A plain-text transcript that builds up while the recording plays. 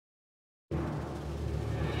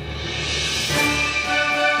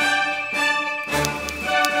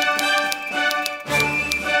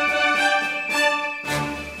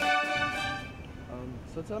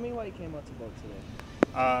tell me why you came out to vote today.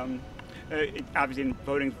 Obviously,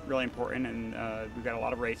 voting is really important, and we've got a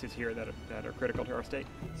lot of races here that are critical to our state.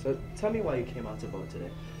 So tell me why you came out to vote today.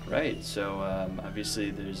 Right. So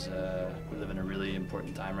obviously, we live in a really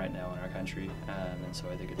important time right now in our country, and so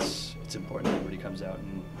I think it's important that everybody comes out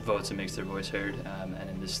and votes and makes their voice heard. And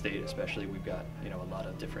in this state, especially, we've got a lot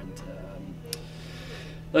of different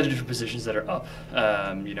positions that are up,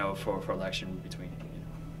 for election between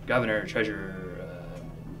governor, treasurer,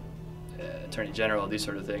 attorney general, these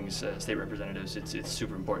sort of things, state representatives. It's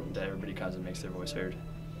super important that everybody comes and makes their voice heard.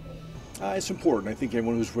 It's important. I think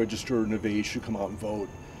everyone who's registered and of age should come out and vote.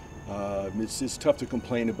 It's tough to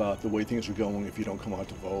complain about the way things are going if you don't come out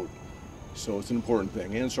to vote. So it's an important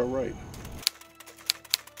thing, and it's our right.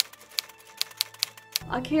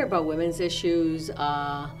 I care about women's issues.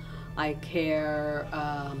 I care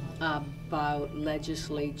about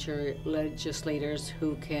legislators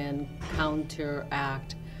who can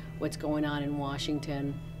counteract what's going on in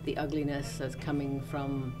Washington, the ugliness that's coming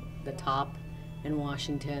from the top in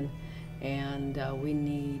Washington, and we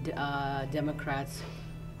need Democrats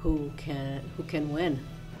who can win.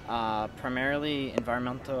 Primarily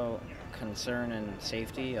environmental concern and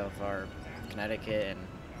safety of our Connecticut and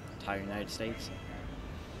entire United States.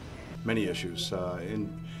 Many issues.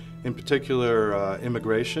 In particular,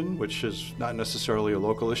 immigration, which is not necessarily a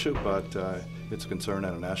local issue, but it's a concern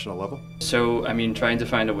at a national level. So, I mean, trying to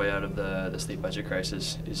find a way out of the state budget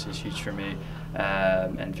crisis is huge for me,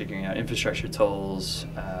 and figuring out infrastructure tolls,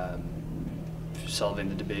 solving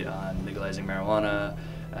the debate on legalizing marijuana.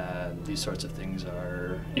 These sorts of things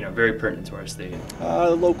are, very pertinent to our state.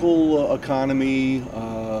 Local economy,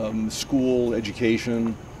 school,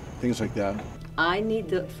 education, things like that. I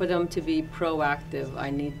need for them to be proactive. I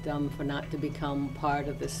need them for not to become part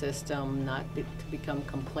of the system, not to become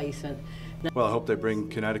complacent. Well, I hope they bring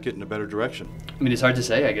Connecticut in a better direction. I mean, it's hard to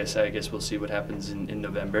say. I guess we'll see what happens in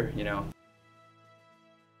November.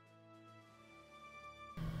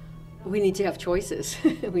 We need to have choices.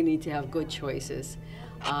 We need to have good choices.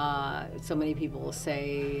 So many people will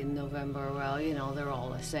say in November, well, they're all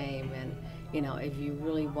the same, and if you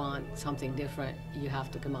really want something different, you have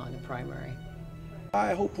to come out in the primary.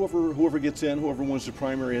 I hope whoever gets in, whoever wins the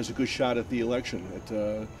primary, has a good shot at the election.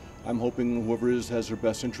 I'm hoping whoever has their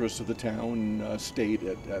best interests of the town and state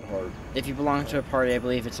at heart. If you belong to a party, I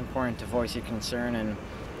believe it's important to voice your concern and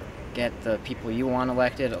get the people you want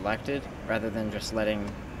elected, rather than just letting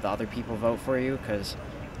the other people vote for you, because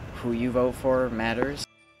who you vote for matters.